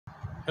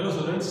Hello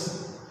students,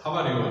 how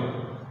are you all?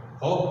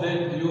 Hope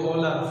that you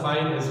all are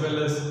fine as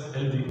well as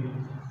healthy.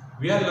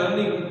 We are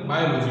learning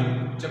biology,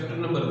 chapter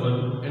number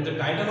 1, and the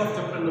title of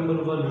chapter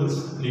number 1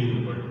 is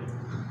living world.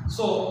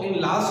 So in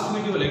last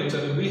video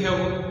lecture we have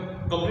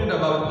completed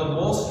about the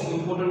most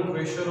important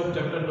question of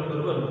chapter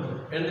number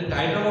 1, and the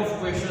title of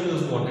question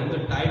is what? And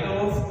the title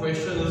of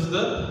question is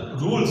the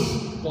rules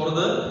for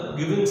the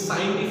giving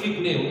scientific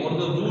name or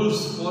the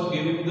rules for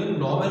giving the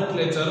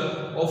nomenclature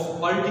of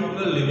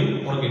particular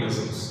living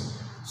organisms.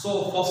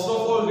 So first of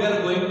all, we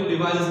are going to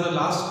revise the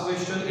last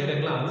question at a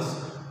glance.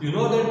 You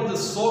know that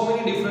so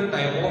many different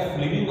type of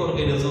living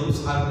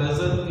organisms are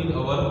present in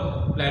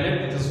our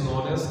planet, which is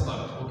known as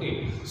Earth.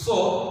 Okay.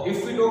 So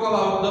if we talk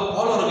about the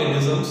all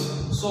organisms,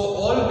 so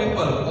all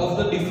people of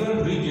the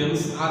different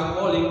regions are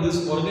calling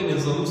these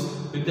organisms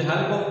with the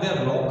help of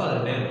their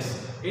local names.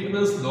 It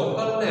means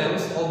local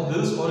names of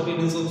these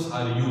organisms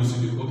are used.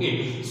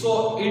 Okay.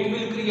 So it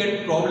will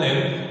create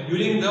problem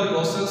during the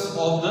process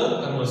of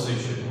the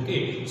conversation.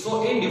 Okay,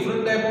 so in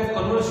different type of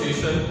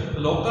conversation,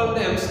 local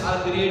names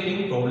are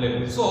creating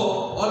problems. So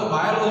all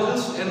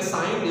biologists and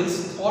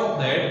scientists thought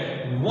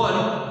that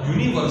one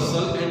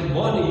universal and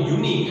one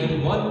unique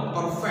and one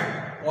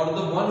perfect or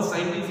the one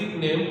scientific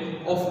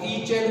name of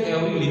each and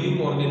every living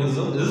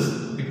organism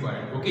is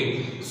required.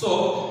 Okay,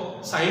 so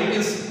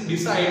scientists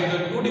decide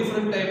the two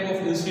different type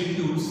of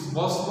institutes.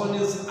 First one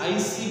is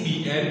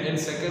ICBN and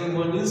second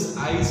one is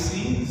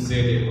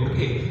ICZN.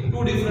 Okay,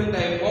 two different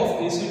type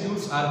of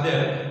institutes are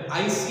there.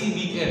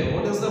 ICBN,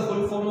 what is the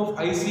full form of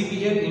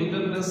ICBN?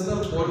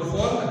 International Code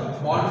for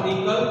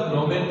Botanical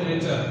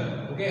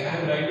Nomenclature. Okay, I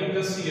am writing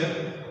this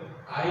here.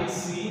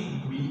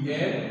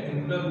 ICBN,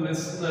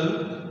 International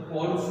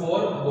Code for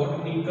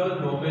Botanical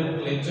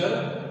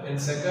Nomenclature,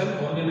 and second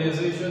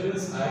organization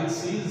is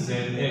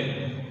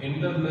ICZN,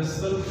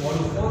 International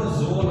Code for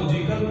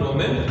Zoological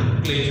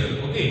Nomenclature.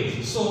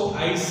 Okay, so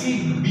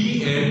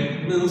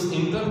ICBN means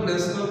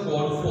International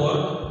Code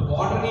for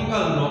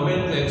Botanical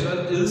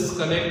Nomenclature is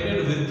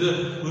connected with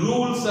the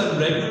rules and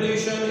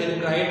regulation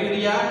and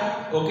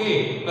criteria,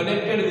 okay,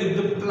 connected with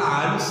the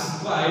plants,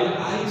 while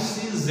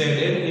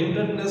ICZN,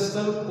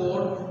 International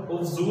Code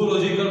of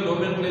Zoological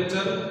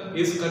Nomenclature,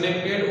 is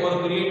connected or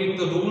creating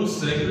the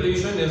rules,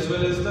 regulation as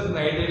well as the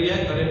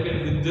criteria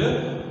connected with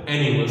the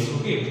animals.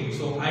 Okay,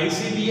 so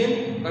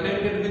ICBN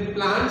connected with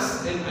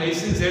plants and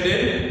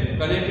ICZN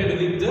connected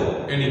with the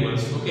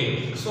animals.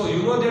 Okay, so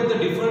you know that the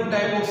different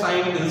type of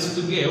scientists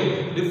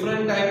give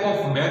different type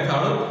of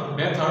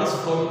methods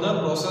from the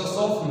process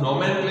of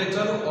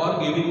nomenclature or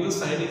giving the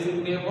scientific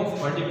name of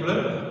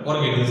particular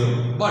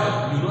organism.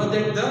 But you know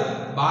that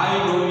the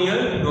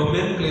binomial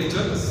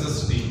nomenclature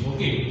system.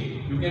 Okay,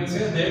 you can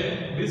say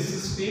that this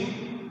system,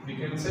 we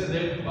can say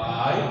that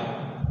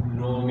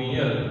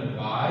binomial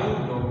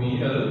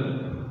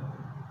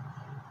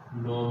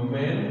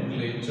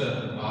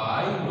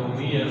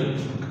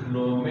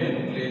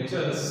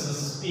nomenclature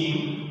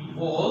system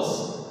was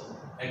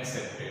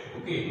accepted.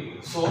 Okay,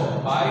 so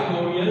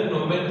binomial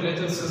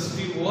nomenclature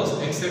system was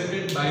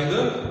accepted by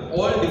the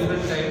all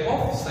different type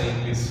of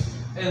scientists,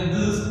 and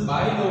this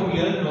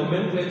binomial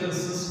nomenclature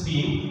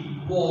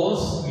system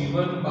was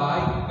given by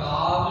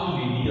Carl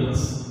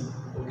Linnaeus,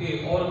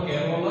 okay, or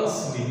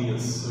Carolus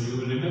Linnaeus. So you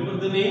will remember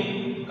the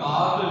name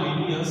Carl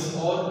Linnaeus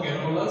or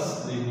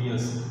Carolus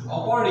Linnaeus.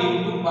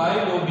 According to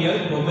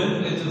binomial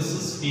nomenclature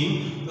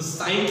system, the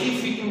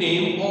scientific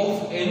name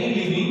of any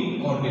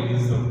living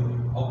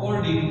organism.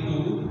 According to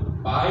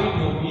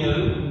binomial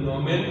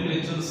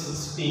nomenclature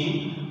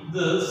system,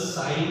 the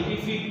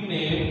scientific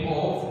name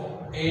of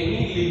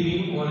any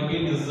living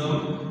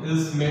organism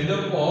is made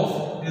up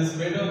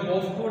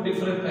of two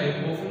different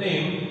type of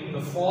name.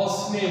 The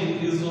first name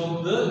is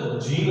of the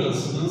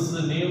genus, means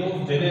the name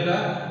of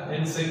genera,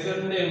 and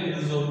second name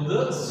is of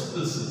the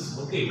species.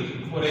 Okay,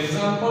 for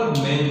example,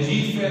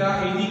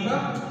 Mangifera indica.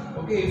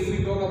 Okay, if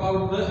we talk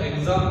about the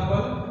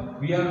example,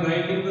 we are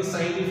writing the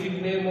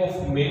scientific name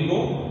of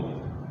mango.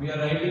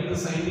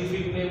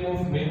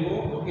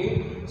 Okay,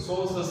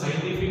 so the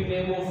scientific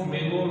name of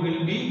mango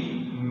will be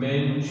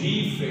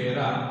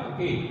Mangifera.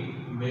 Okay,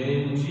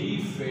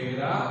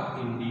 Mangifera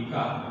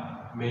indica.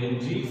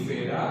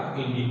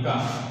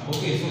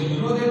 Okay, so you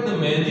know that the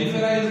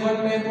Mangifera is one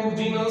type of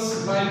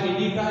genus while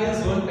indica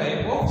is one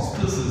type of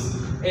species.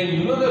 And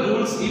you know the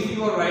rules, if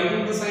you are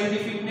writing the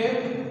scientific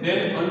name,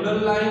 then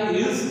underline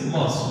is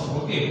must.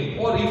 Okay,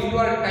 or if you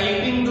are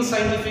typing the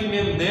scientific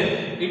name,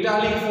 then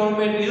italic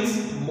format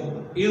is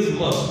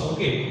must.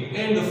 Okay,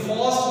 and the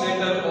first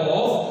letter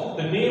of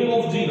the name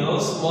of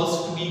genus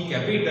must be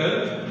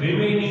capital,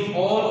 remaining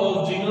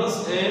all of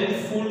genus and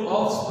full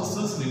of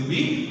species will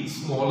be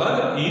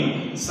smaller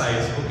in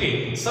size.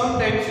 Okay,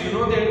 sometimes you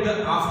know that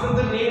after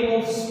the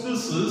name of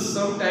species,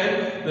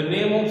 sometimes the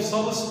name of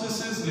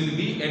subspecies will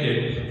be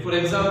added. For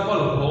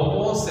example,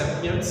 Homo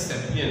sapiens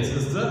sapiens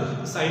is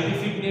the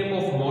scientific name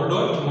of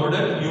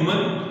modern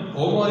human.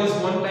 Homo is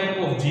one type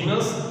of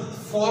genus.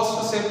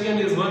 First sapien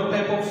is one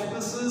type of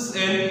species,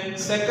 and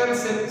second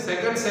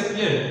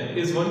sapien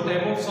is one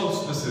type of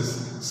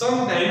subspecies.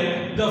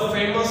 Sometimes the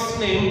famous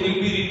name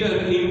will be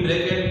written in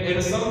bracket,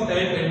 and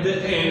sometimes at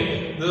the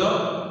end the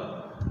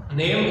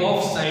name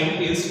of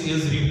scientist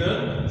is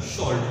written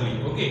shortly.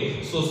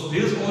 Okay, so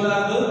these all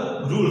are the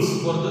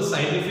rules for the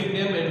scientific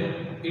name, and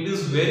it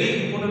is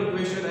very important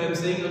question. I am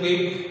saying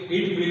again,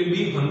 it will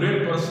be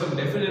 100%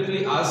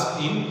 definitely asked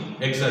in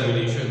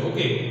examination.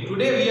 Okay,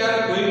 today we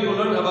are going to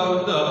learn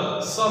about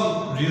the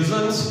some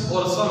reasons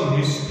or some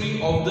history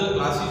of the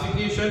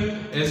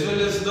classification as well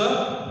as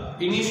the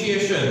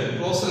initiation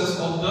process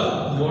of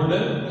the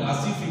modern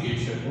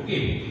classification.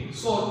 Okay,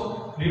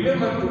 so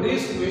remember,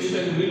 today's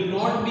question will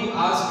not be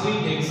asked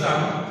in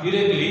exam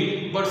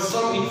directly, but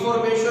some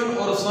information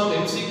or some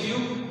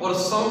MCQ or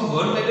some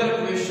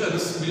one-liner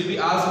questions will be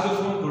asked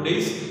from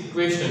today's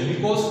question,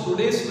 because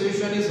today's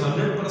question is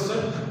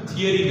 100%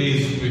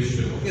 theory-based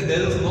question. Okay,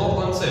 there is no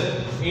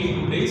concept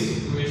in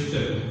today's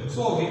question.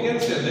 So we can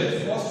say that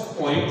first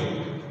point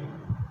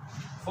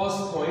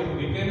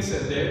we can say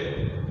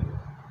that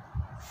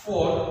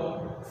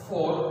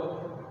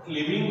for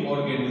living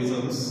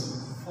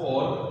organisms,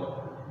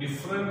 for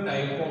different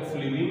type of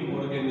living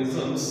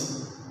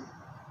organisms,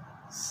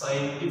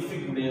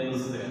 scientific name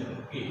is there.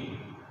 Okay,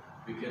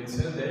 we can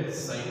say that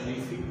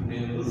scientific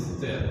name is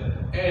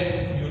there,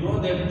 and you know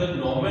that the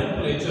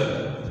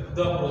nomenclature,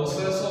 the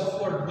process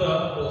of what?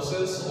 The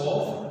process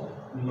of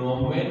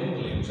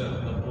nomenclature.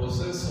 The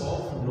process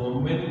of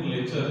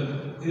nomenclature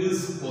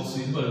is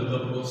possible. The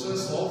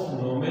process of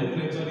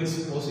nomenclature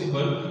is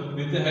possible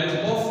with the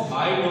help of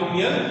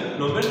binomial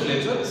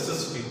nomenclature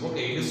system.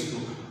 Okay, it is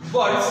true.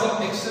 But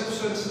some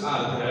exceptions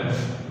are there.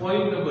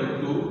 Point number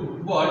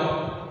 2.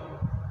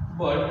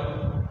 But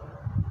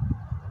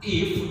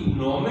if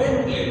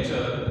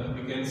nomenclature,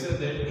 we can say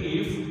that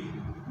if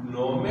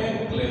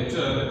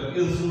nomenclature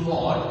is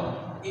not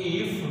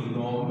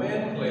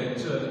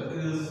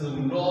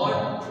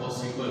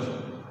possible,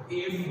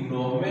 if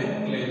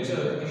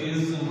nomenclature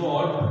is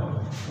not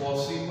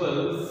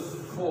possible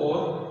for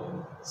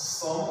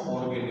some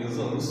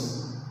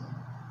organisms,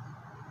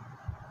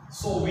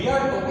 so we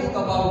are talking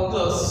about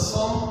the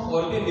some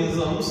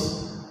organisms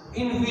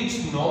in which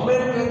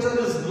nomenclature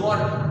is not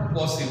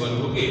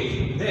possible.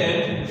 Okay,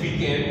 then we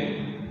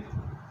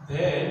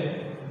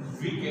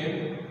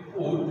can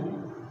put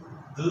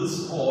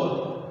this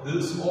all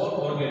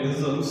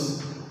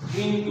organisms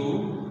into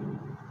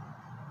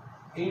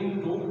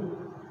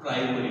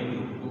primary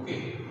group.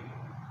 Okay,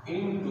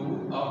 into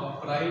a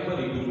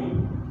primary group,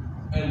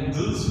 and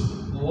this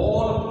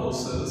whole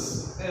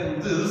process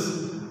is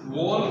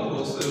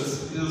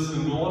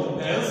known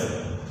as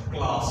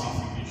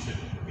classification.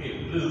 Okay,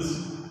 this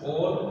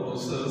whole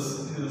process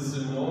is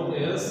known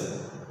as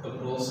the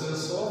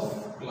process of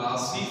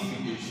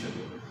classification.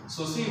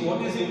 So see,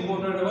 what is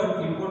important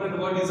word? Important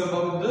word is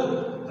about the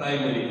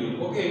primary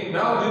group. Okay,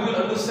 now we will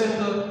understand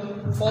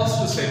the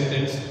first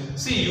sentence.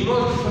 See, you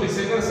know, sorry,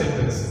 second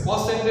sentence.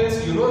 First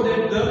sentence, you know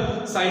that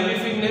the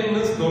scientific name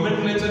means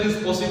nomenclature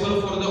is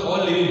possible for the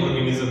all living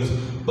organisms.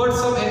 But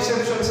some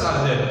exceptions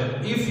are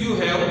there. If you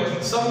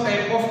have some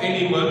type of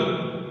animal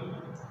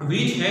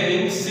which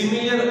having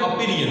similar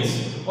appearance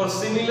or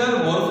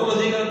similar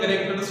morphological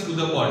characters to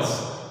the birds,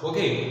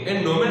 okay,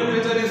 and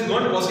nomenclature is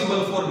not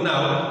possible for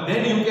now,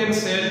 then you can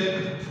say,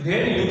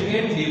 then you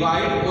can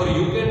divide or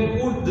you can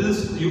put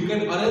this, you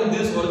can arrange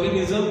this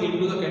organism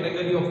into the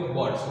category of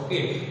birds.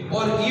 Okay,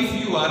 or if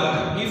you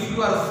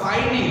are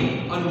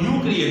finding a new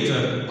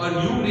creature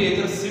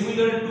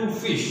similar to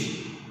fish,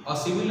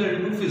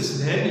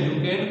 then you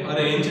can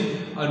arrange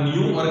a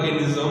new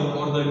organism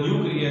or the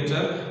new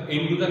creature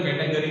into the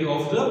category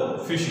of the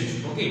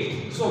fishes.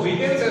 Okay, so we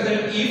can say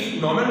that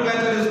if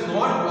nomenclature is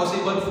not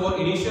possible for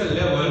initial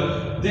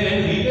level,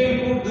 then we can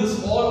put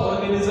this all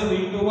organism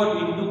into what?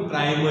 Into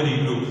primary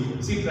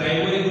group. See,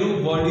 primary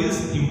group word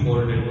is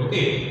important.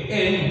 Okay,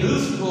 and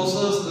this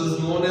process is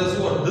known as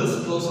what?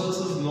 This process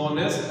is known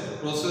as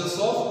process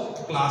of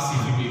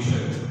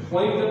classification.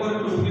 Point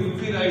number 2,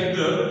 if we write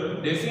the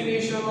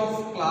definition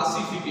of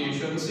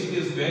classification, see, it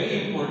is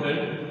very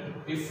important.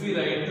 If we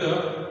write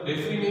the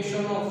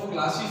definition of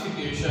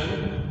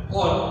classification,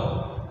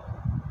 or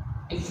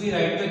if we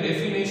write the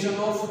definition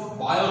of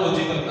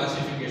biological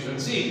classification,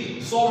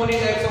 see, so many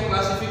types of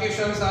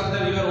classifications are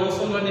there. We are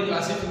also learning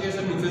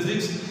classification in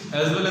physics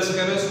as well as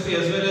chemistry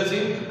as well as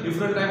in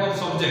different type of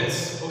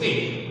subjects.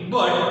 Okay,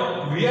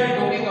 but we are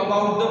talking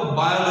about the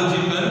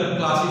biological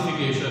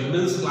classification,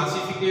 means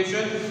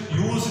classification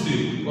used,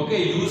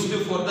 okay, used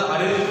for the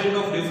arrangement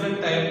of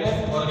different type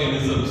of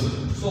organisms.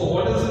 So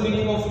what is the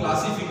meaning of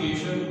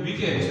classification? We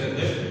can say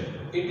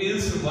that it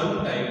is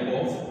one type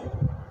of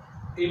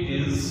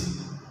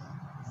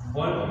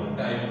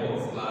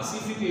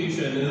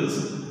classification is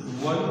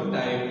one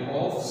type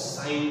of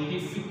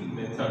scientific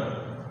method.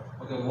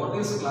 Okay, what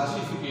is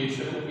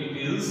classification? It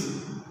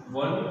is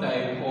one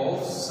type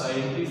of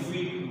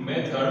scientific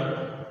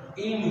method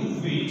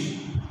in which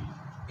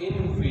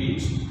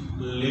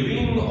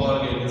living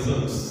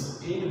organisms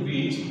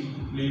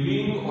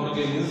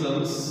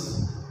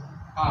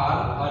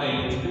are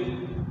arranged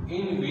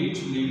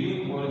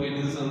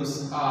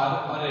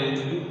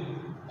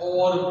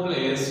or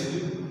placed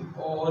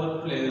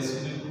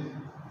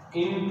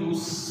into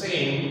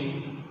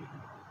same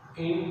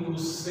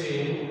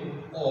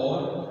or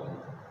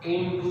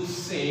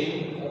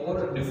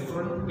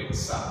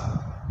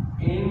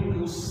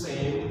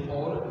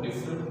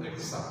different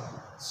taxa.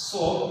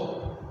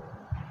 So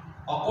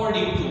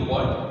according to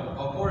what?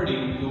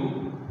 According to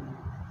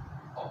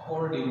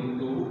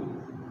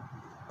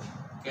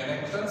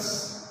characters,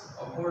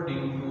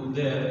 according to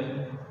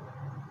their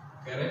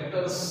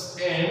characters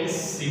and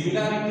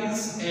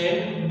similarities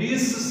and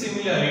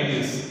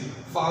dissimilarities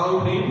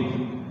found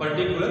in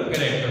particular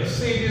characters.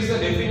 So it is the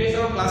definition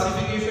of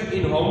classification.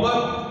 In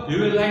homework you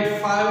will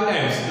write 5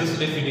 times this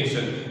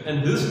definition,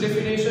 and this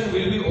definition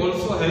will be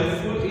also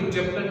helpful in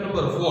chapter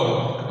number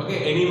 4. Okay,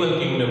 animal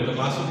kingdom, the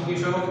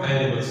classification of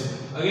animals.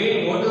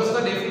 Again, what is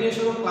the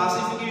definition of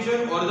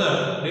classification or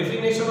the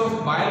definition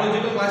of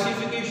biological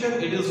classification?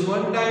 It is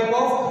one type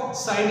of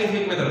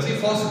scientific method. See,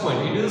 first point,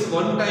 it is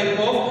one type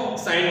of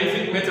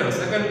scientific method.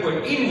 Second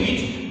point, in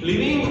which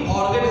living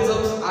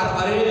organisms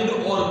are arranged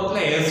or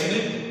placed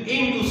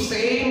into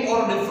same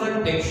or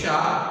different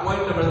taxa.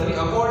 Point number 3,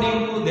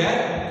 according to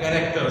their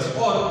characters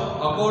or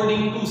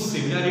according to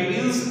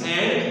similarities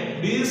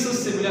and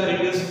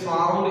dissimilarities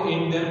found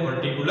in their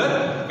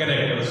particular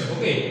characters.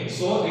 Okay,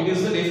 so it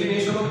is the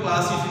definition of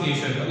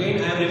classification.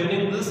 Again, I am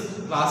repeating this.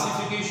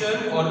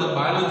 Classification or the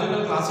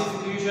biological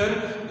classification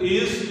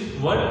is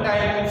one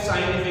type of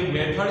scientific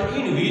method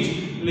in which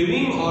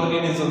living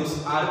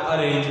organisms are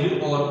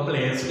arranged or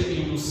placed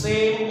into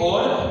same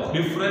or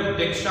different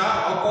taxa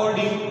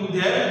according to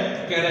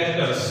their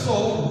characters. So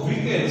we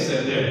can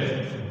say that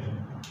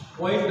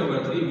point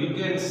number 3, we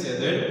can say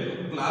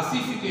that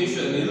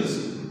classification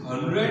is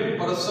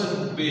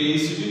 100%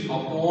 based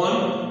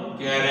upon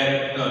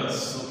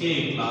characters.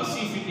 Okay,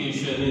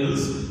 classification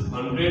is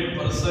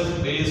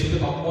 100% based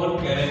upon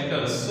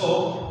characters. So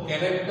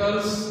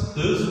characters,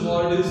 this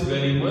word is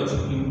very much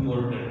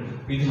important.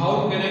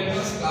 Without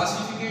characters,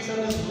 classification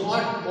is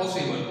not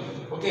possible.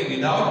 Okay,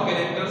 without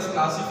characters,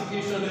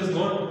 classification is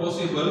not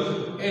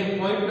possible. And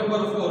point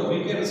number 4,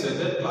 we can say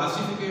that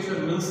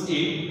classification means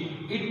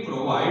it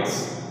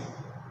provides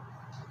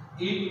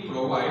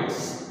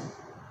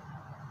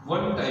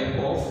one type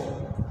of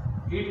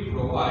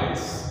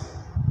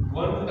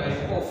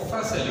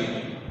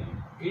facility.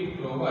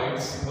 It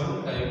provides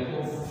one type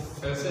of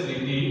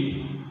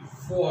facility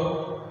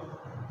for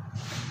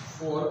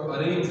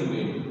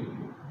arrangement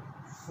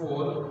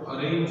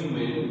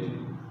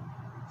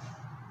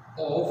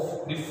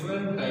of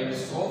different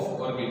types of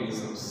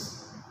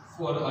organisms.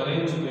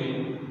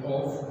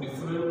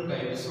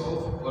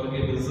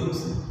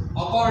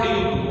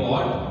 According to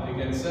what? We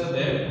can say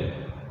that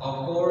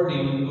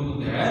according to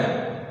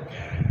their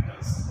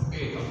characters.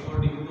 Okay,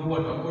 according to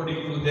what? According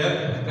to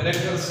their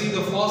characters. See,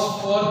 the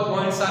first 4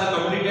 points are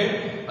completed.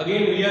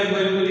 Again, we are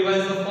going to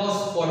revise the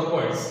first 4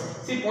 points.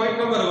 See, point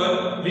number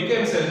 1, we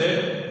can say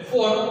that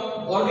for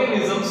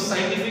organisms,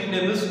 scientific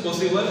name is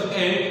possible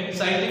and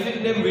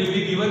scientific name will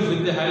be given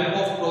with the help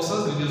of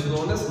process which is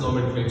known as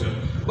nomenclature.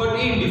 But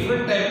in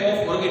different type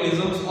of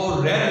organisms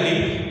or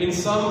rarely in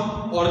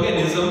some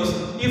organisms,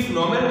 if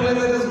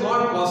nomenclature is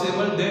not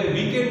possible, then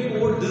we can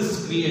put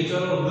this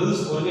creature or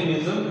this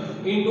organism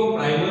into a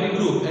primary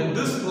group, and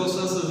this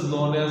process is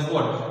known as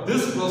what?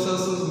 This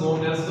process is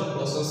known as the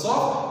process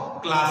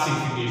of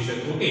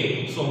classification.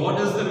 Okay, so what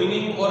is the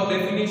meaning or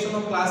definition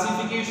of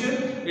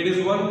classification? It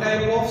is one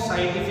type of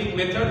scientific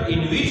method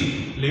in which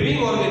living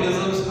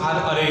organisms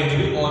are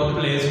arranged or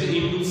placed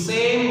into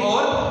same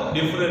or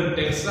different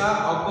taxa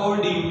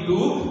according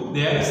to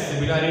their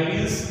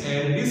similarities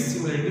and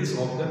dissimilarities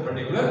of their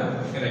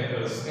particular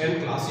characters.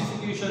 And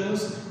classification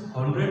is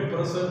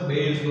 100%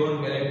 based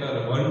on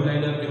character.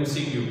 One-liner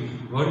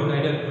MCQ,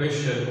 one-liner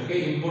question,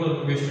 okay,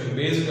 important question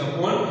based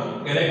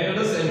upon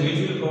characters, and which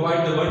will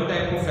provide the one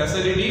type of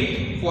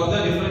facility for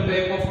the different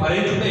type of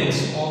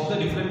arrangements of the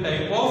different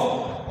type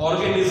of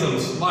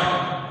organisms,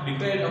 but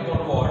depend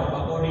upon what?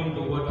 According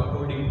to what?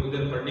 According to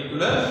their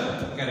particular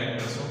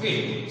characters.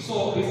 Okay,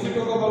 so if we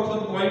talk about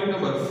the point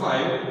number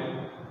 5,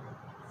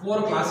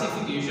 for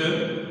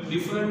classification,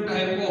 different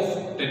type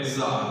of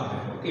taxa are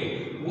there. Okay,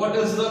 what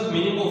is the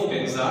meaning of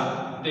taxa?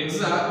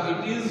 Taxa,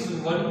 it is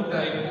one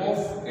type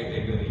of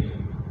category.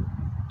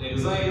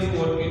 Taxa is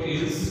what it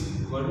is?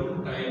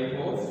 One type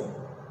of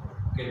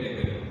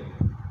category.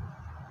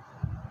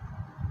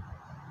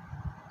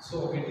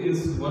 So it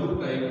is one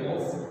type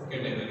of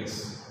categories.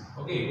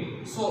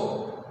 Okay,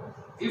 so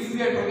if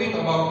we are talking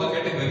about the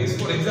categories,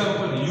 for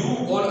example,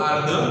 you all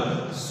are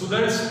the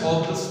students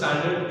of the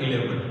standard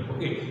 11.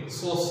 Okay,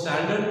 so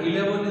standard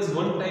 11 is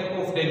one type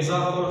of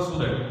taxa for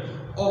student.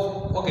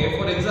 Okay,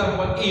 for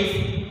example,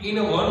 if in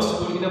a one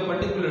school, in a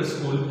particular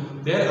school,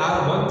 there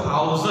are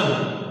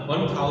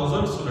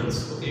 1000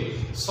 students. Okay,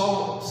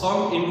 some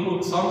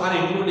are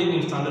including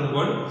in standard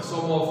 1,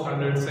 some of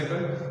standard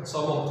 2nd,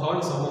 some of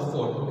 3rd, some of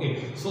 4th.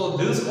 Okay, so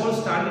these all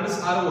standards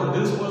are what?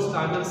 These all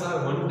standards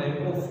are one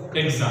type of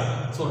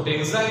taxa. So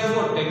taxa is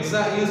what?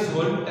 Taxa is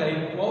one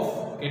type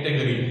of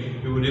category.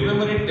 You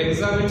remember it,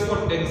 Texa means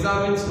what?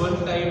 Texa means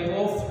one type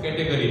of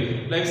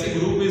category. Like say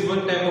group is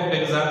one type of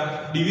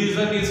Texa,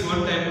 division is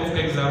one type of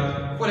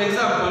Texa. For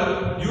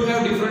example, you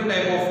have different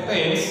type of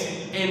pens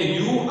and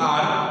you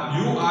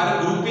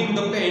are grouping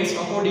the pens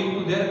according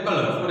to their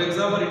color. For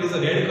example, it is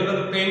a red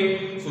color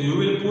pen, so you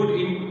will put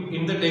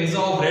in the Texa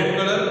of red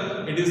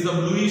color. It is the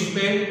bluish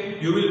pen,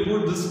 you will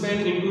put this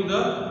pen into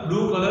the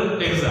blue color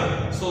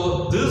Texa.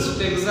 So this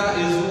Texa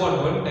is what?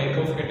 One type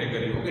of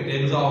category. Okay,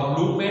 Texa of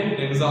blue pen,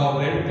 Texa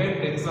of red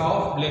pen, Texa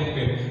of black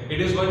pen.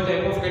 It is one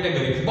type of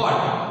category.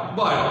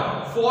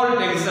 But for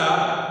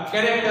Texa,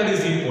 character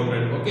is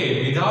important.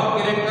 Okay,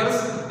 without characters,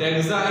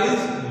 Texa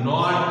is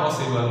not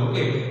possible.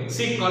 Okay,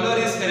 see, color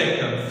is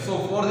character. So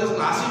for this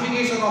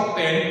classification of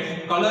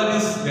pen, color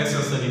is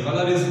necessary.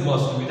 Color is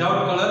must.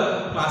 Without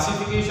color,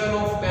 classification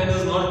of pen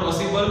is not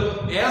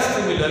possible. As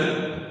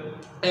similar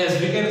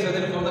as we can say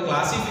that for the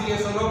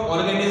classification of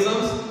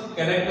organisms,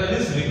 character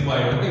is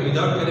required. Okay,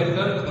 without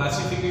character,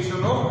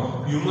 classification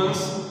of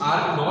humans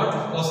are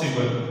not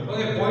possible.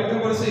 Okay, point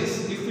number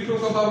 6. If we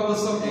talk about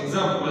some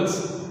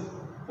examples.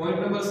 Point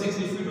number 6,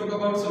 if we talk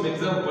about some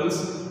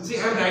examples, see,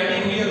 I am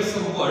writing here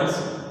some words.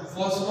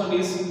 First one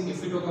is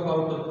if we talk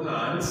about the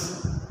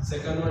plants,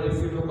 second one if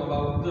we talk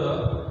about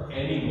the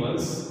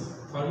animals,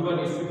 third one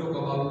if we talk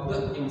about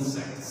the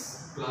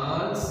insects.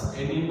 Plants,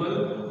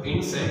 animal,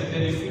 insect,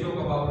 and if we talk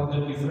about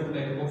the different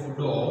type of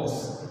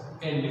dogs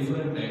and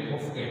different type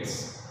of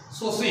cats.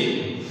 So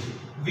see,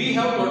 we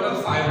have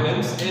total 5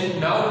 names and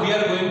now we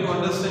are going to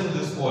understand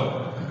this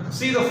all.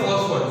 See the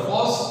first one.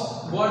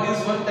 First, what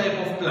is one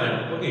type of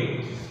plant?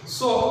 Okay.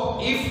 So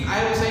if I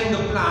am saying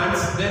the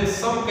plants, then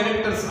some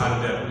characters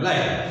are there,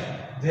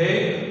 like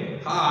they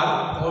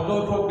are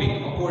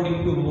autotrophic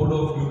according to mode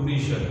of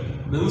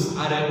nutrition, means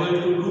are able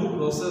to do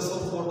process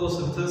of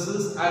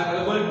photosynthesis, are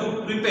able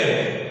to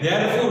prepare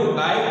their food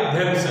by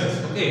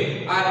themselves.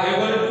 Okay, are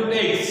able to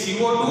take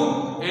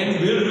CO2 and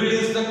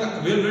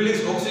will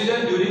release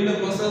oxygen during the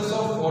process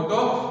of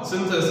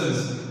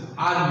photosynthesis.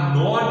 Are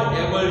not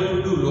able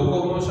to do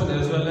locomotion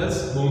as well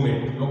as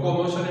movement.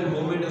 Locomotion and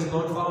movement is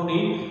not found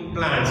in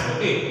plants.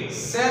 Okay,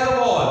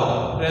 cell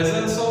wall,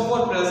 presence of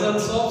what?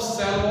 Presence of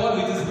cell wall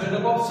which is made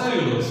up of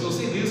cellulose. So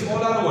see, these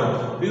all are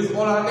what? These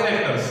all are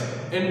characters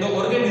and the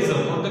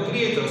organism or the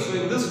creator. So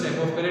in this type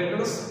of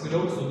characters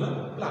belongs to the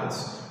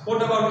plants.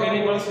 What about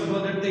animals? You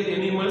know that the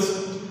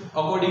animals,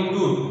 according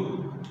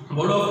to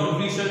mode of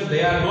nutrition,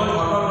 they are not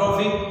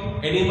autotrophic.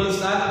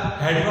 Animals are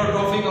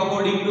heterotrophic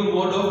according to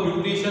mode of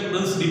nutrition,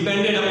 means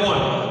dependent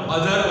upon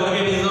other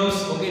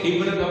organisms. Okay,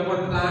 dependent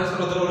upon plants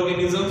or other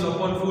organisms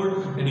upon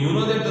food. And you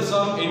know that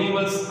some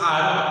animals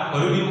are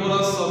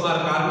herbivorous, some are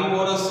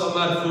carnivorous, some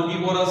are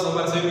frugivorous, some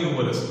are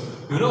semivorous.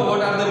 You know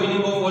what are the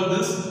meaning of all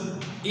this?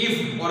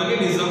 If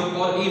organism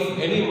or if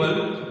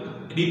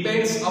animal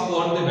depends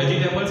upon the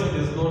vegetables, it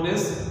is known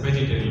as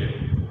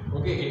vegetarian.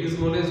 Okay, it is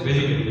known as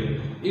vegetarian.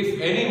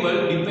 If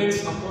animal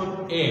depends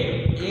upon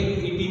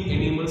egg-eating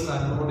animals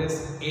are known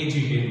as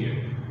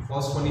vegetarian.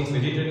 First one is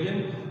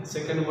vegetarian,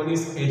 second one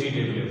is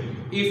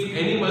vegetarian. If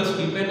animals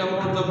depend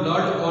upon the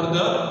blood or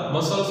the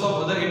muscles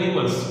of other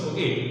animals,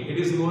 okay, it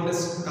is known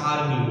as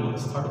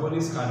carnivores. Third one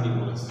is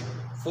carnivorous.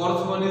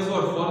 Fourth one is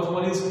what? Fourth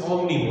one is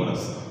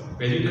omnivorous.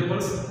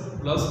 Vegetables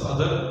plus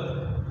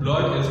other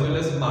blood as well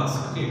as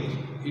mass. Okay,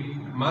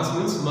 mass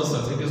means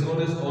muscles. It is known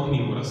as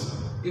omnivorous.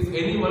 If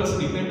animals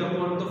depend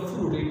upon the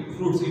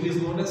fruits, it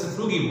is known as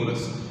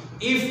frugivorous.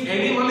 If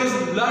animal is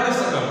blood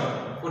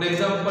sucker, for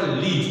example,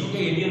 leech.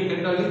 Okay, Indian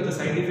cattle leech. The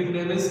scientific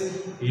name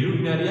is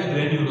Hirudnaria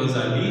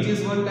granulosa. Leech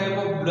is one type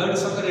of blood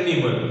sucker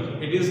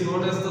animal. It is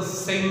known as the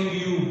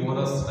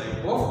sanguivorous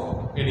type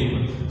of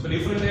animal. So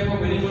different type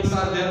of animals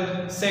are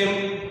there.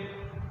 Same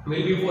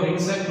maybe for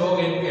insect, dog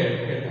and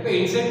cat.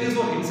 Okay, insect is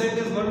what? Insect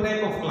is one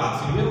type of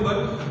class. Remember,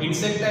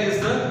 insecta is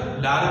the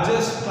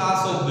largest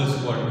class of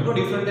this world. You know,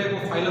 different type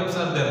of phylums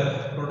are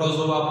there.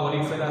 Protozoa,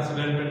 Porifera,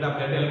 Synandrota,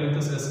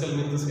 Platyhelminthes,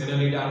 Esculminthes,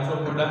 Annelida,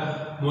 Arthropoda,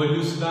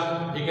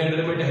 Mollusca,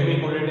 Echinodermata,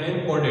 Hemichordata and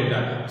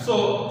Chordata. So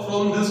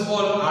from this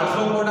all,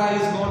 Arthropoda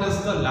is known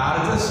as the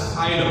largest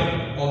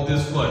phylum of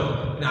this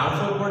world. In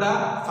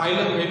Arthropoda,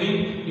 phylum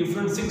having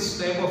different 6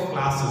 type of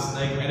classes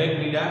like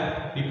Arachnida,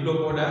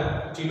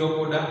 Diplopoda,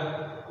 Chilopoda,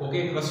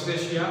 okay,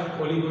 Crustacea,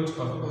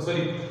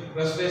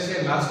 Crustacea,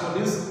 and last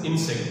one is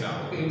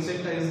Insecta. Okay,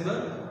 Insecta is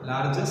the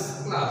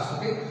largest class.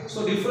 Okay,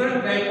 so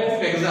different type of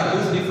taxa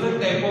is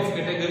different type of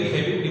category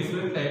having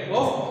different type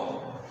of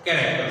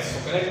characters. So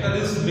character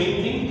is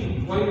main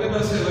thing. Point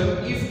number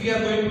 7. If we are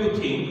going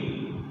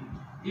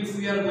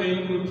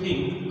to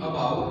think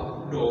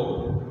about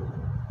dog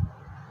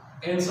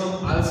and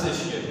some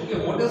Alsatian.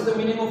 Okay, what is the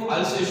meaning of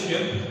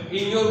Alsatian?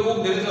 In your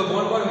book there is a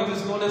word which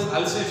is known as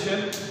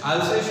Alsatian.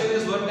 Alsatian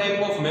is one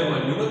type of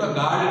mammal. You know, the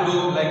guard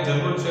dog like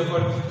German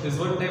Shepherd is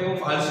one type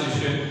of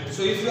Alsatian.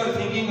 So if you are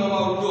thinking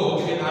about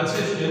dog and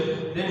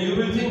Alsatian, then you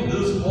will think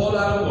these all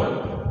are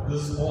what?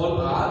 These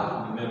all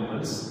are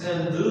mammals,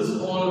 and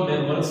these all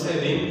mammals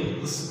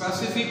having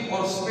specific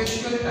or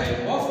special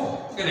type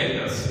of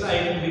characters.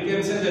 Like we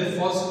can say that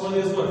first one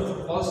is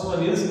what? First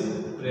one is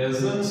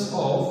presence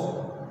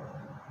of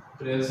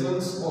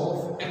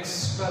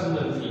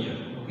external ear.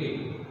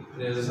 Okay,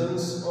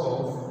 presence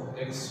of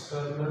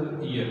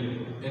external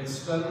ear.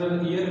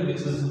 External ear,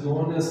 which is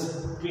known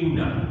as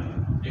pinna.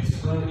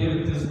 External ear,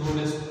 which is known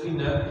as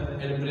pinna,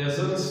 and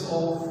presence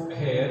of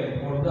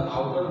hair on the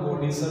outer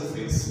body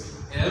surface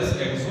as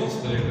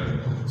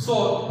exoskeleton.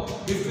 So,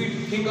 if we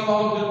think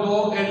about the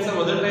dog and some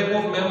other type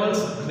of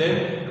mammals,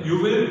 then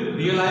you will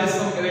realize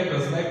some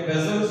characters like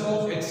presence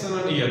of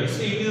external ear.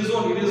 See, it is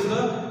what? It is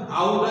the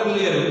outer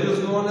layer, which is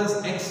known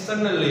as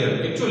external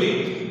layer.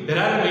 Actually, there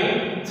are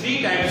main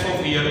three types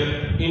of ear: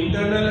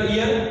 internal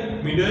ear,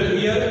 middle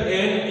ear,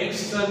 and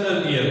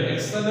external ear.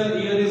 External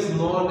ear is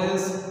known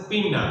as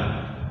pinna.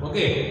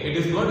 Okay, it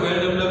is not well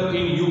developed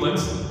in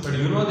humans, but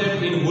you know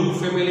that in wolf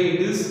family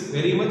it is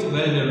very much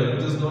well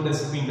developed. It is known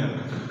as pinna.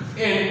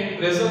 And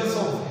presence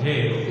of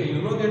hair. Okay,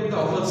 you know that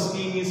our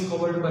skin is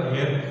covered by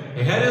hair.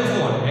 Hair is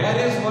what? Hair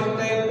is one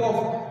type of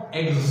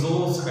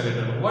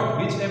exoskeleton. What?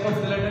 Which type of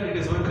skeleton? It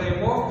is one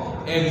type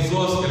of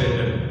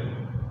exoskeleton.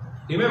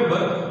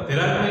 Remember,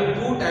 there are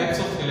two types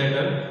of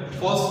skeleton.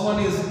 First one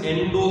is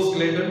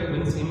endoskeleton,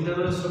 means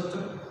internal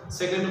structure.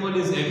 Second one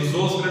is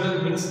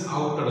exoskeleton, means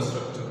outer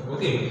structure.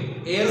 Okay,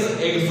 as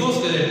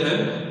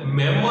exoskeleton,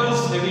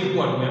 mammals having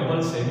what?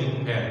 Mammals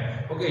having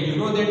hair. Okay, you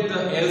know that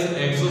as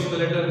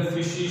exoskeleton,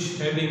 fish is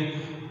having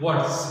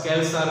what?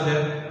 Scales are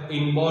there.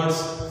 In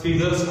birds,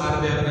 feathers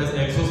are there as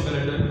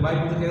exoskeleton. But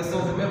in the case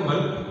of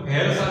mammal,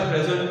 hairs are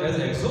present as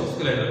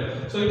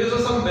exoskeleton. So it is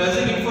some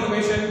basic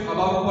information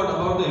about what?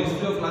 About the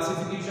history of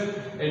classification,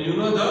 and you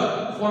know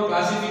the for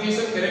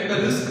classification character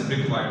is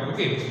required.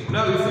 Okay.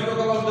 Now if we talk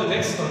about the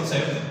next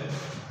concept,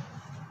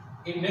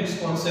 in next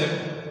concept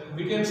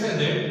we can say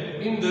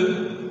that in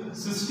the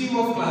system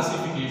of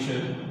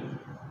classification,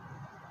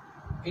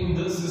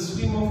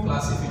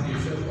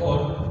 or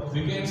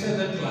we can say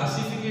that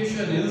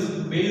classification is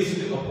based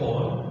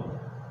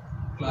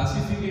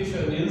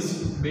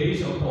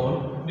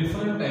upon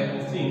different type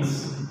of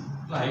things.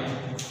 Like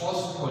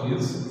first one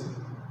is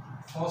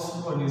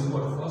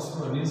what? First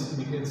one is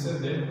we can say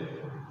that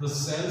the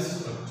cell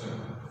structure.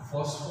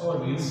 First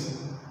one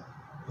is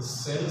the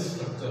cell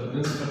structure,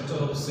 means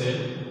structure of cell.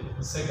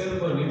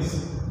 Second one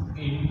is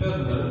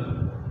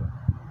internal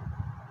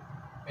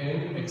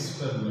and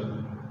external.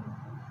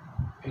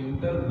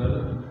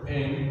 Internal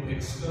and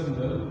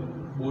external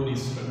body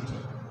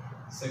structure.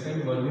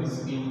 Second one is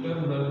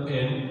internal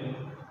and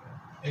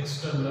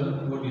external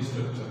body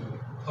structure.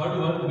 Third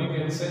one we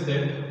can say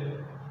that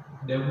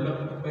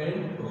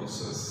development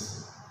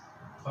process.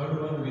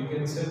 Third one we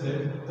can say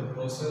that the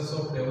process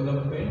of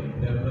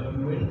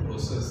development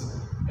process.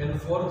 And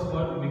fourth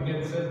one we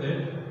can say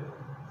that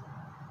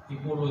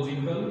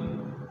ecological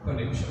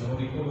connection or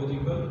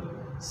ecological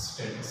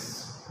status.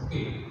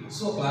 Okay,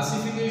 so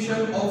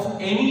classification of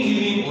any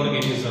living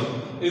organism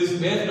is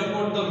based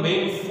upon the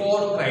main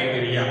four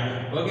criteria.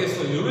 Okay,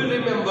 so you will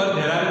remember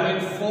there are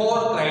main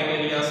four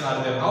criteria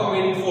are there. How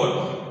many?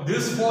 Four.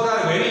 These four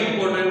are very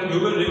important. You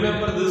will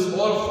remember this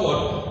all four.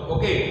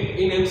 Okay,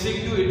 in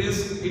MCQ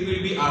it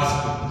will be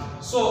asked.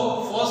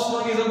 So first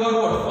one is about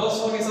what?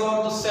 First one is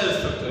about the cell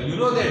structure. You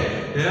know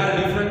that there are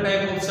different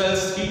type of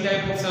cells. Three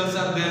type of cells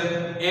are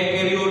there: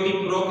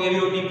 akaryotic,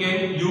 prokaryotic,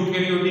 and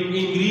eukaryotic.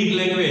 In Greek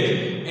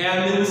language, A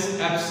means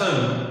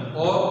absent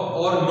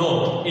or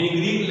no. In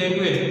Greek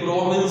language, pro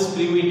means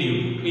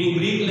primitive. In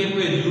Greek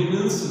language, U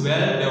means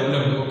well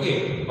developed. Okay,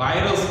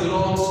 virus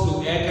belongs to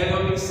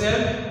akaryotic cell.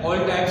 All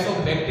types of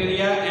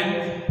bacteria and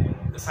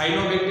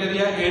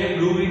cyanobacteria and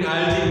blue-green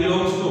algae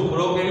belongs to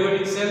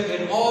prokaryotic cell,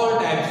 and all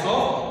types of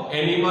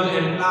animal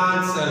and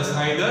plant cells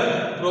either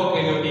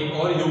prokaryotic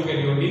or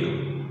eukaryotic,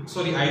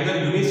 either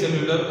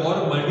unicellular or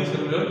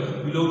multicellular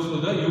belongs to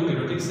the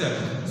eukaryotic cell.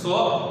 So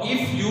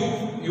if you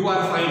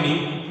are finding,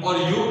 or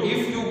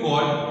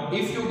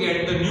if you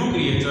get the new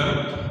creature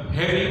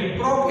having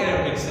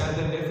prokaryotic cell,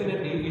 then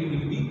definitely it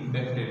will be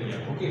bacteria.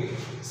 Okay.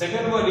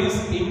 Second one is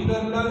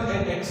internal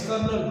and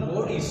external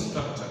body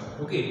structure.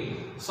 Okay.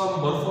 Some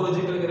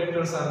morphological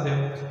characters are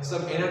there,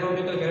 some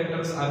anatomical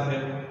characters are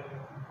there.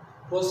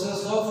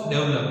 Process of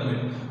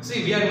development.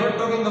 See, we are not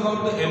talking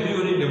about the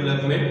embryonic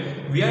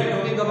development, we are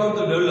talking about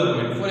the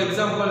development. For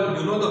example,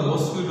 you know the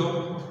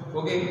mosquito.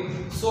 Okay,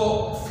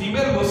 so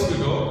female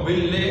mosquito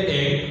will lay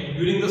egg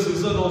during the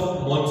season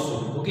of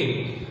monsoon.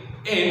 Okay,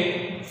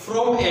 and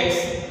from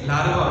eggs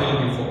larva will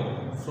be formed.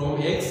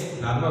 From eggs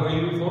larva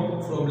will be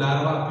formed. From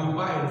larva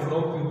pupa, and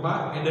from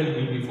pupa adult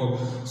will be formed.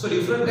 So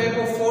different type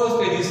of four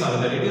stages are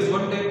there. It is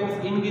one type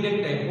of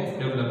indirect type of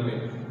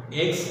development.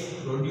 Eggs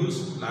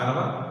produce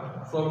larva.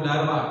 From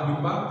larva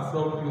pupa,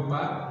 from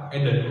pupa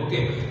adult.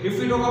 Okay, if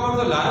we talk about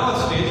the larva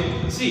stage,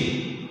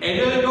 see,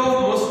 adult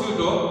of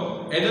mosquito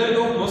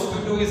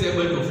is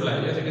able to fly.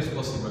 Yes, it is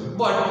possible.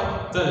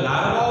 But the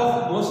larva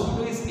of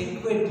mosquito is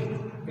aquatic.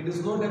 It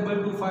is not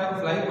able to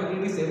fly, but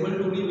it is able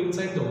to live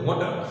inside the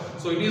water.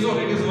 So it is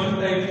one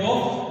type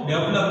of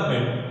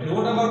development. And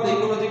what about the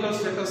ecological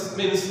status?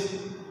 Means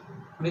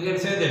we can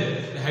say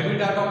that the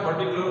habitat of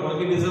particular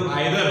organism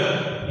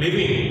either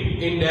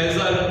living in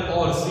desert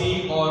or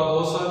sea or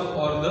ocean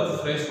or the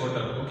fresh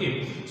water.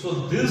 Okay,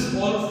 so this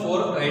all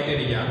four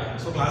criteria.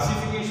 So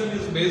classification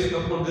is based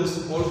upon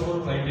this all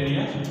four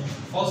criteria.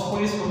 First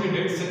point is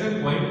completed.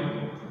 Second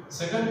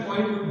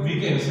point we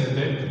can say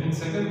that in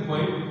second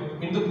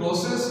point in the whole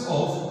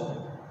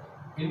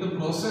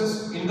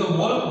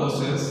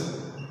process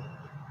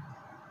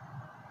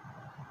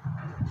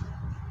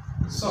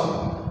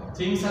some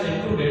things are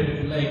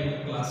included,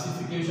 like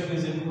classification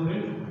is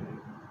included,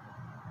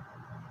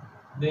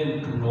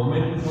 then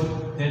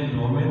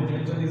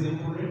nomenclature is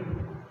included,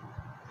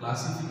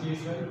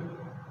 classification,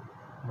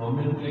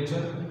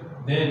 nomenclature,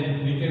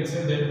 then we can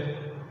say that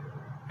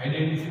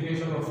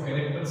identification of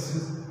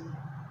characters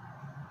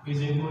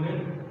is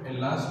included, and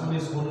last one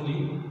is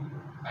only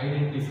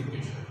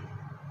identification.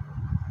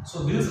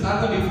 So these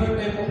are the different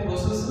type of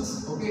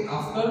processes. Okay,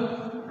 after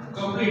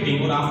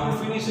completing or after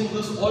finishing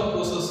this all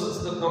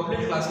processes, the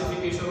complete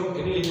classification of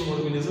any living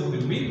organism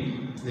will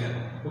be there.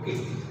 Okay,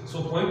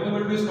 so point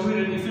number 2 is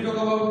completed. If we talk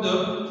about the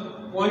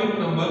point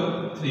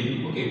number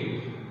 3,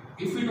 okay,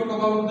 if we talk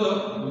about the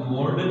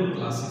modern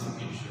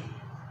classification,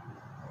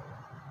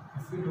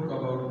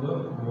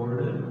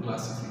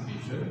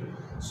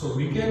 so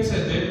we can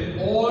say that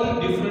all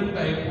different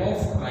type of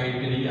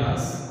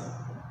criterias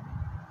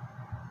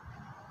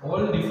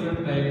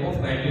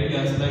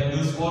like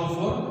this all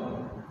four,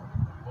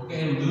 okay,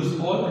 and this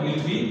all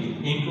will be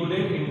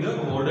included in the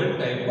modern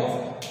type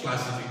of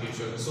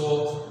classification.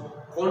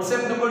 So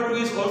concept number 2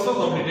 is also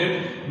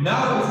completed.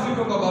 Now if we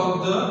talk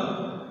about the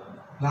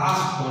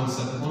last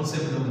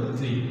concept number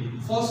 3,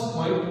 first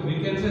point we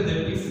can say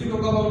that if we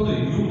talk about the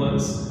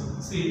humans,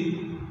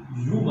 see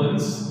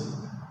humans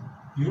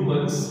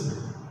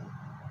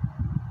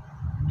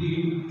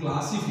did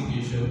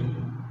classification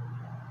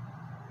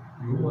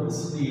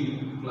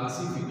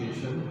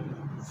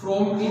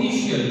from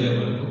initial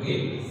level.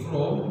 Okay,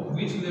 from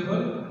which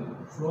level?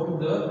 From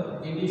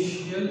the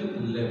initial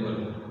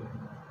level.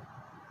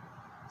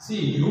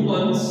 See,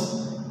 humans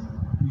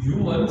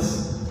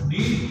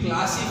did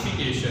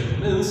classification,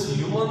 means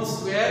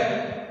humans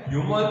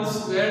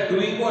were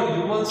doing what?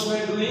 Humans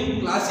were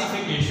doing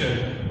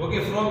classification.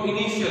 Okay, from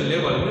initial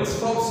level, means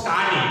from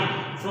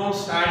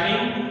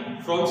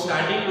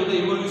starting to the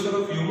evolution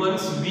of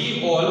humans,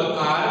 we all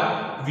were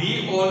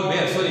doing what?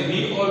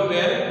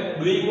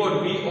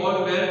 We all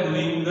were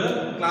doing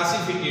the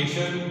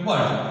classification,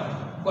 but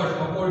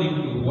according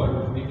to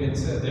what? We can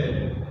say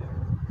that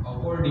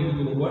according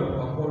to what?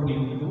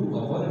 According to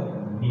our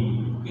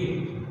need. Okay,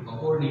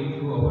 according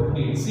to our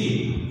need.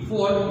 See,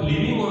 for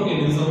living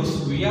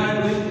organisms we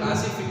are doing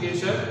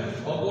classification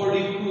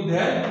according to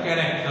their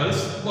characters,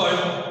 but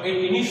at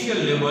initial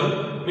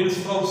level, means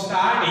from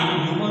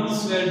starting,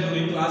 humans were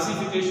doing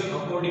classification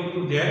according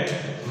to their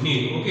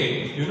need. Okay,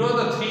 you know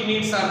the 3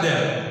 needs are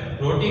there: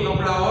 roti,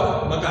 kapda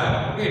or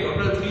makan. Okay,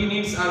 total 3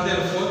 needs are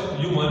there for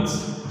humans.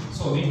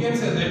 So we can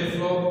say that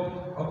from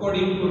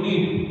according to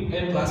need,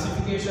 and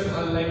classification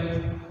are like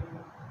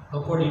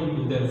according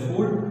to their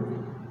food,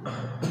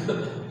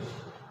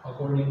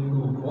 according to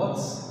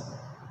clothes,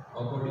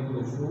 according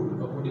to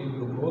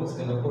clothes,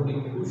 and according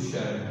to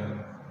shelter.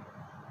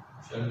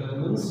 Shelter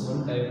means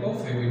one type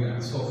of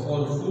habitat. So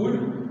for food,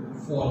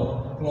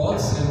 for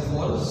clothes, and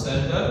for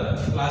shelter,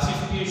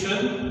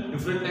 classification,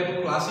 different type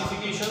of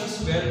classifications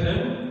were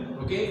done.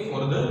 Okay,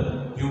 for the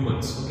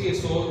humans. Okay,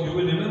 so you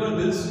will remember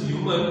this: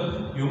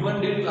 human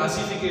did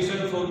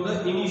classification from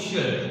the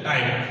initial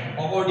time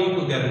according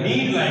to their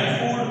need, like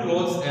food,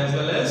 clothes, as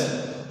well as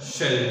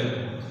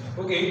shelter.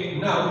 Okay,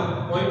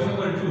 now point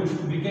number 2,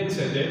 we can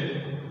say that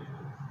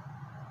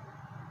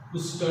to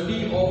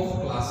study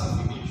of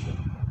classification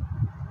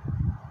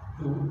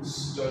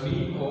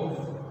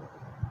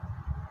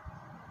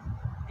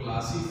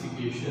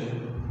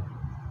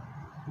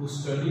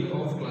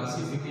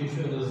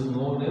is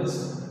known as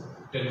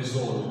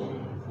taxonomy.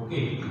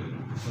 Okay,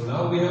 so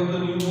now we have the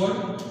new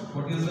word.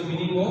 What is the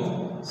meaning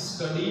of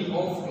study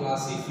of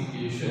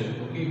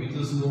classification? Okay, which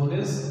is known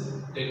as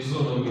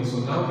taxonomy. So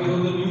now we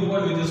have the new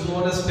word which is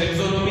known as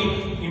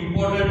taxonomy.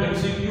 Important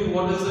MCQ: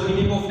 what is the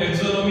meaning of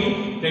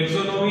taxonomy?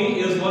 Taxonomy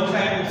is one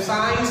type of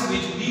science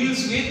which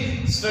deals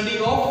with study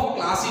of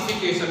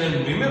classification.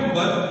 And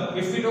remember,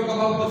 if we talk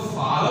about the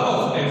father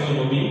of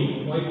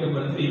taxonomy, point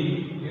number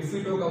 3, if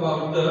we talk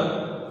about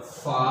the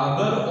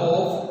father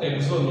of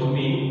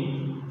taxonomy,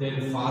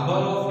 then father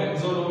of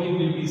taxonomy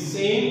will be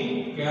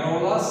same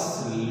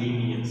Carolus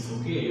Linnaeus.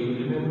 Okay, you will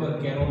remember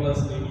Carolus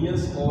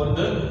Linnaeus, or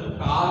the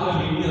Carl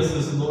Linnaeus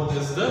is known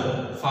as the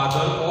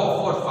father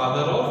of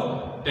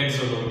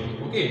taxonomy.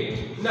 Okay,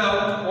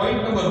 now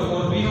point number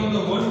 4, we have the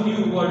one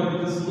new word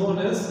which is known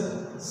as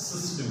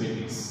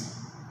systematics.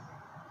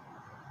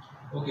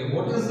 Okay,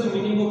 what is the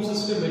meaning of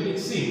systematics?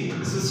 See,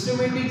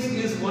 systematics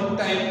is one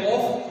type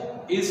of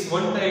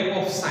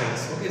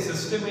science. Okay,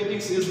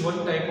 systematics is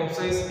one type of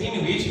science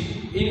in which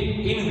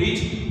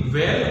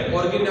well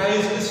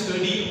organized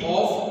study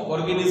of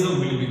organism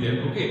will be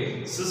there.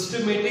 Okay,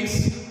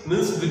 systematics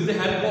means with the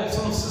help of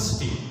some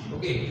system.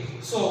 Okay,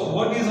 so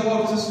what is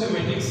about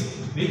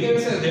systematics? We can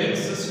say that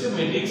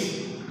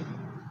systematics,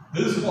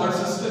 this word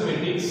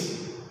systematics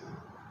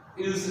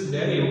is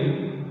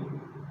derived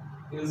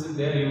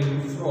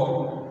from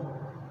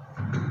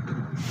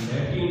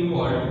Latin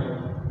word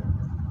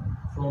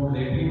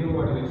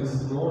which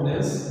is known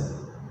as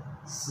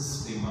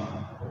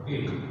systema.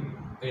 Okay,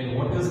 and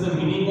what is the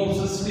meaning of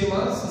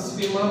systema?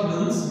 Systema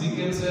means we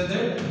can say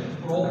that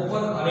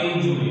proper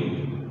arrangement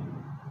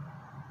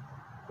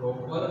of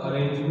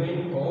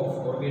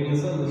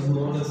organism is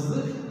known as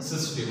the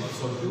systema.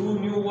 So two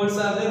new words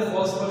are there.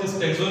 First one is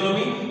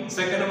taxonomy,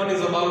 second one is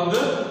about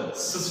the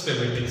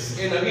systematics.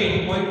 And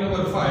again, point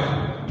number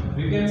 5,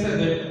 we can say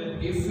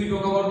that if we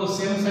talk about the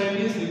same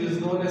scientist, it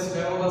is known as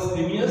Carolus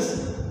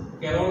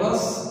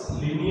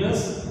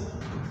Linnaeus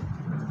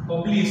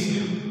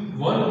published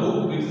one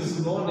book which is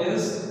known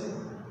as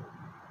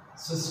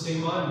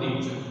Systema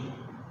Nature.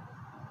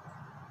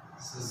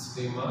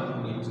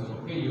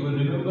 Okay, you will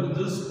remember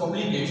this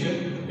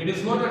publication. It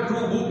is not a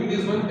true book, it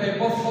is one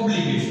type of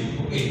publication.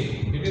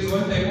 Okay, it is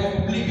one type of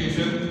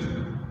publication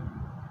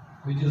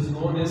which is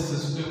known as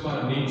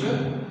Systema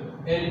Nature.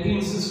 And in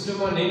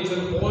Systema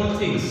Nature, all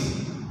things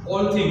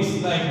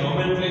like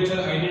nomenclature,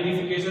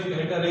 identification,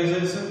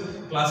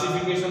 characterization,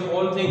 classification,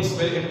 all things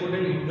were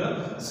included in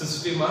the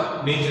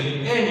Systema Nature.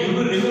 And you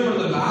will remember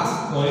the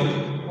last point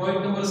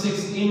number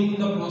 6, in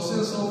the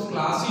process of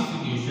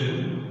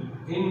classification,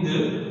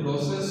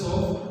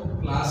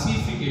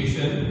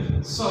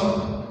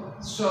 some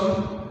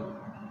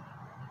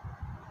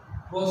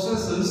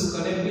processes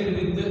connected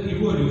with the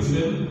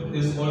evolution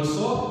is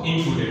also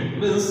included.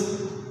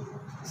 Means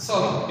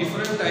some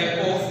different type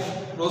of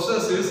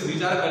processes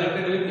which are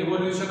connected with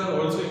evolution are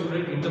also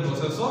included in the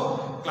process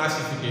of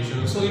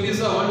classification. So it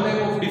is a one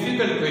type of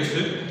difficult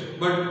question,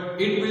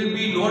 but it will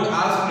be not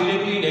asked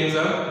directly in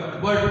exam,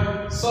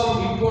 but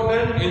some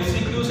important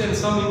MCQs and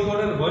some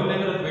important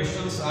one-liner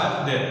questions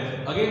are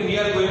there. Again, we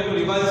are going to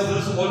revise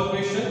this whole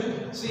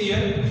question. See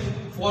here,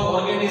 for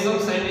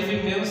organisms,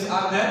 scientific names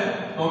are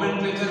there.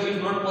 Nomenclature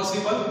if not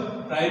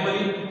possible.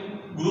 Primary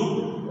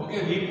group,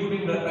 okay, we put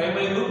in the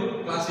primary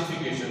group.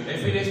 Classification,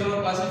 definition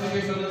of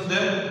classification is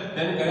there.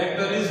 Then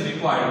character is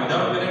required.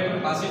 Without character,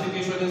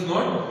 classification is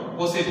not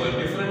possible.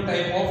 Different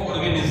type of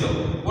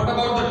organism. What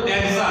about the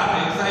taxa?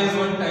 Taxa is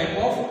one type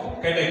of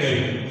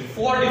category.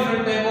 4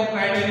 different type of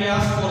criteria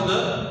for the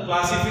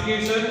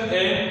classification,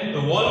 and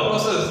the whole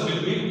process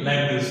will be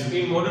like this.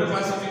 In modern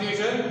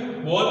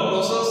classification, whole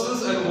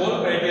processes and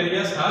whole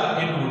criteria are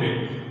included.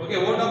 Okay,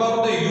 what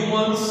about the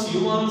humans?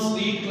 Humans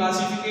need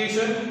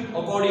classification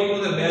according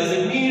to the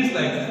basic needs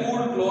like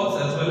food,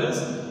 clothes as well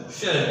as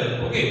shelter.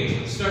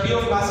 Okay, study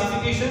of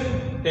classification,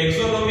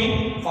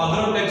 taxonomy,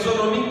 father of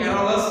taxonomy,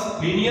 Carolus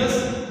Linnaeus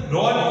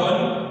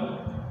wrote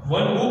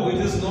one book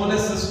which is known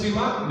as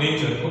Systema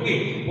Nature.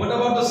 Okay, what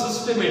about the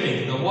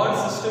systematic? The word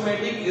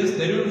systematic is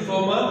derived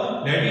from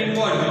a Latin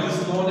word which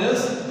is known as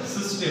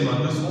systema.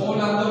 These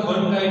all are the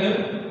one-liner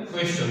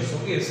questions.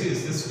 Okay, see,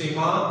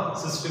 systema,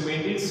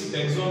 systematics,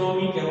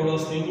 taxonomy,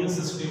 Carolus Linnaeus,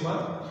 Systema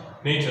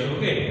Nature.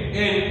 Okay,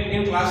 and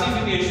in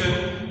classification,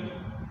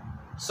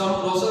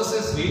 some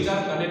processes which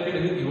are connected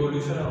with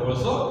evolution are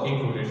also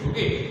included.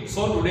 Okay,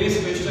 so today's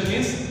question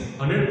is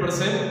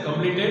 100%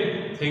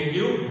 completed. Thank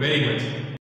you very much.